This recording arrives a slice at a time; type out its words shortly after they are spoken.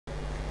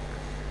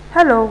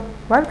Hello,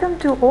 welcome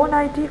to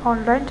OwnYIT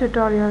online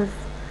tutorials.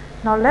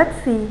 Now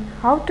let's see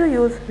how to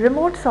use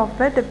remote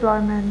software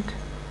deployment.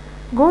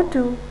 Go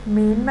to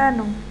Main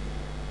menu.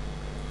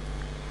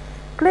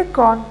 Click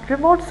on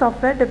Remote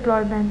Software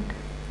Deployment.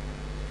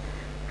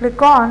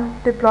 Click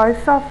on Deploy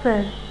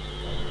Software.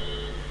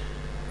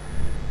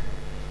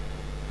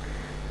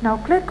 Now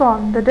click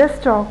on the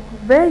desktop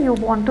where you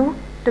want to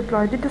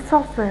deploy the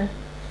software.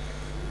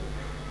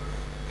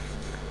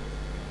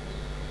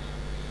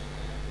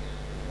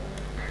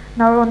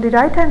 Now on the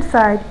right hand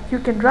side, you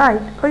can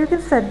write or you can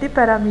set the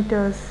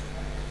parameters.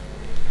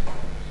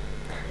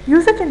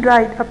 User can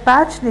write a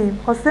patch name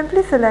or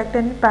simply select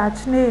any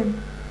patch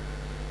name.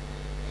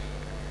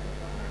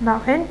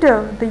 Now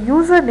enter the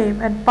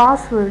username and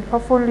password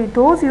of only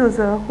those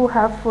users who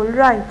have full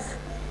rights.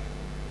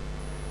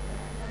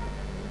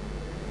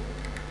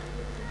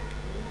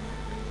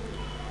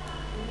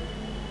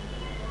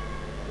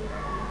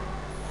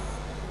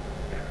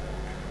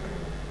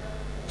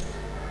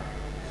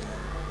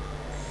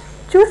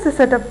 Choose the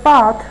setup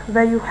path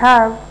where you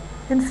have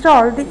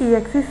installed the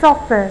exe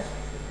software.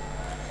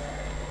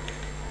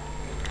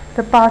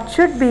 The path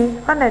should be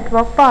a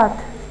network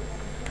path.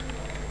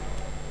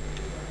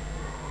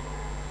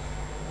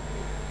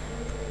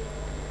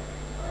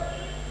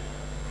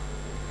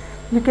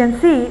 You can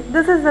see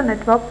this is the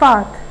network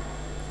path.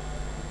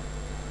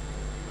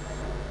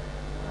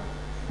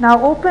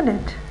 Now open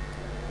it.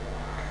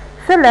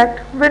 Select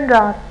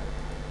WinRAR.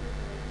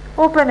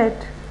 Open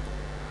it.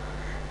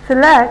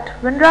 Select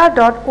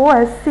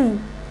WinRAR.osc.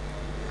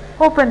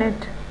 Open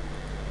it.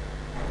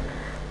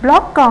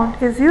 Block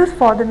count is used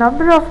for the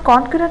number of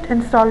concurrent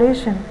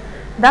installation,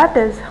 that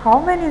is, how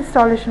many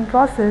installation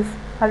processes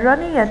are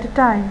running at a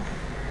time.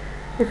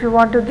 If you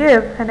want to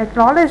give an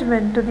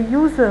acknowledgement to the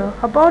user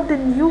about the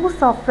new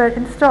software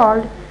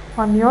installed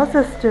on your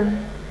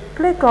system,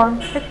 click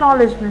on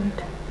Acknowledgement.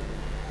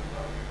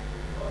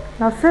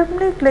 Now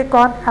simply click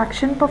on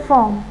Action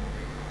Perform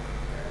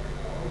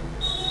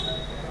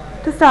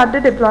to start the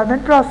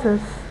deployment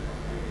process.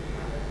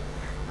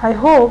 I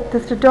hope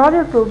this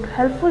tutorial proved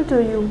helpful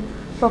to you.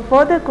 For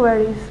further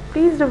queries,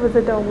 please do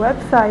visit our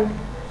website.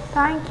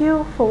 Thank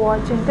you for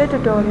watching the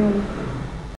tutorial.